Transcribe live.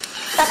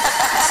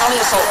Sell me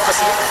your soul,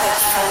 pussy.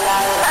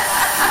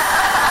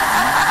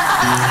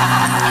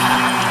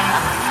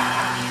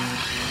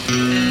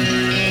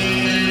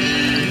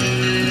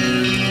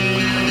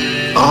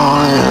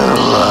 All your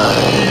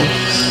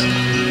lives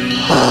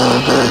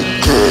have a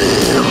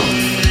game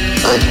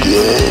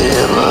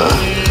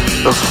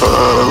to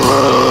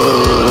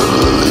follow, to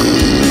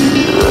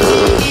believe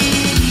it.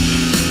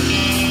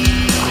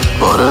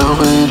 What have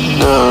we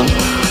done?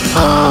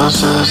 How's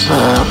this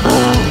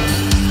happen?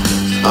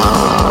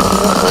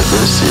 I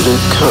can see the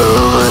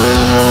cold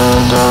is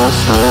running down her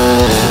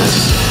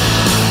face.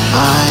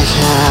 I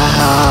can't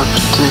help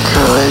to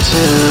cry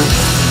too,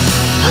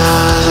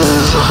 'cause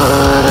it's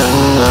hard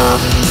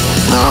enough.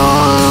 No,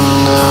 I'm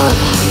not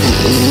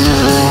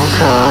even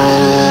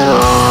crying at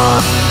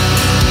all.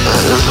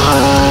 It's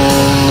hard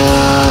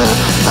enough.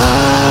 I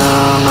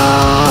don't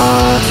know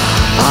what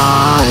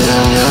all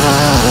I'm gonna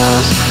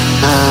ask,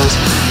 'cause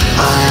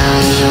I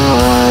read your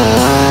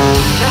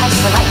mind.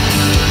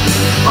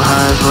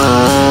 I've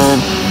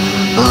learned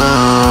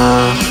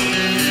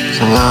love's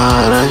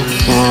not a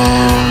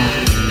game.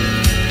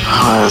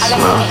 Hearts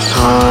melt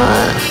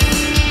toward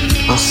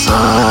the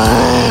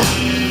side.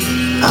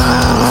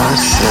 I'm a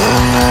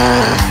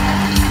sinner.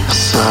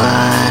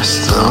 Sorry,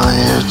 stole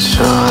your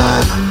joy.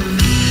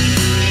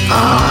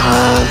 I'll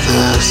have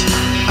this.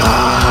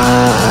 I'll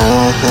have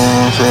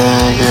anything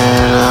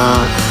figured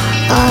out.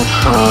 I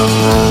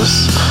promise.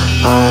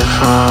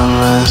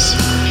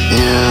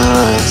 You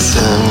lied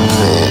to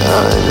me,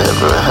 I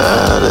never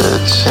had a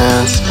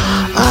chance.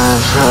 I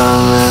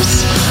promise.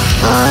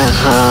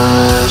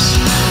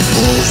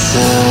 You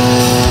tell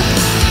me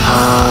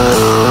how to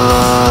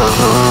love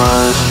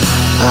life.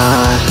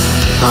 I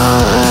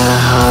thought it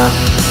had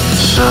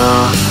show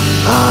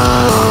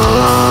how to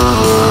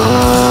love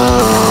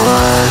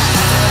life.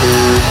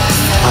 You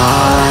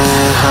taught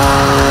me how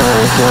to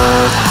go,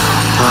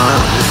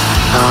 taught me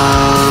how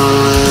to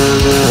live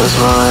this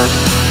life,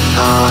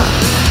 taught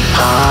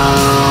how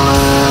to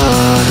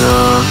let go.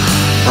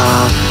 I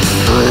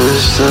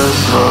wish the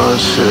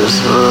vultures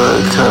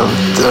would come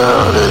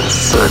down and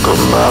circle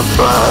my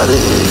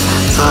body.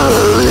 So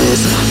at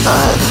least I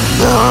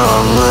know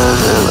I'm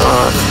living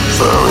or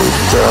slowly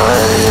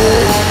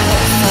dying.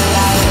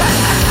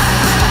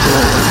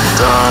 The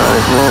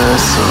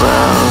darkness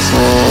surrounds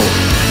me.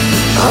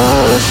 I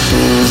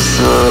refuse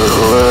to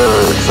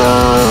let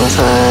them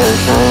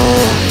take me.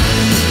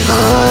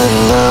 I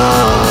know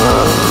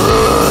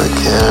love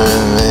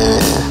carry me.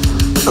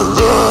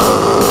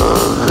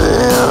 Love be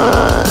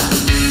alright.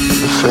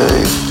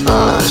 Faith,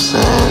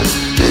 understand,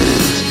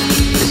 peace,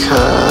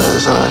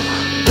 because I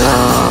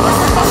know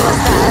it'll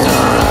be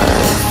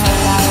alright.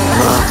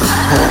 Not the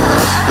pain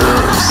I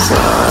feel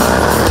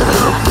inside,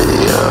 it'll be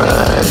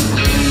alright.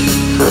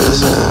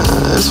 Prison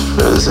is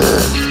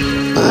prison,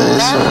 at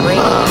least we're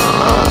not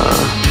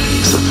alone.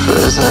 It's a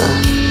prison,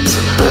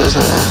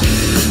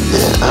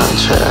 yeah, I'm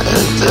trapped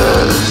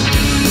death,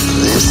 at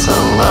least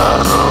I'm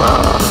not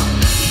alone.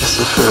 It's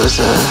a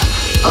prison,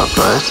 I'll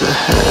bite the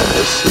hand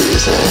it's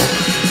easy.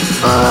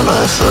 My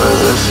life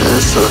if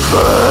it's a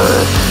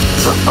fight.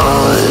 It's the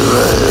only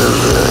way to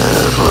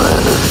live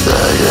when it's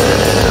dagger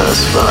in our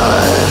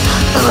spine.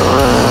 And I'm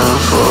running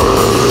for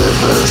a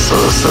living so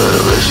sad,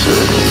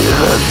 wishing you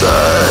had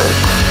died.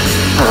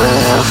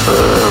 Praying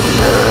for a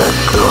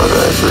miracle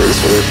that brings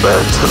me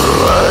back to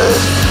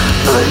life.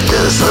 But I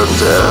guess I'm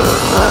dead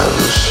and I'm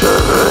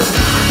sure.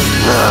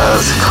 Now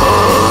it's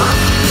cold,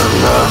 I'm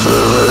not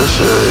for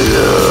sure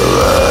you're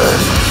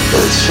alive.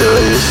 It's sure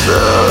you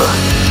felt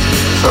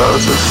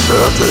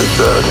the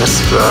darkness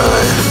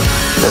spine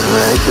and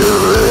make a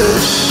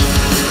wish.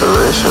 I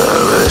wish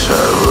I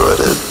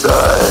would've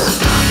died.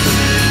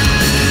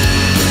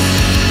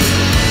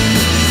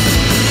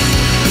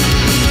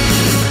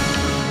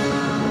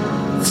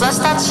 Flush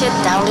that shit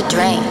down the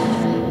drain.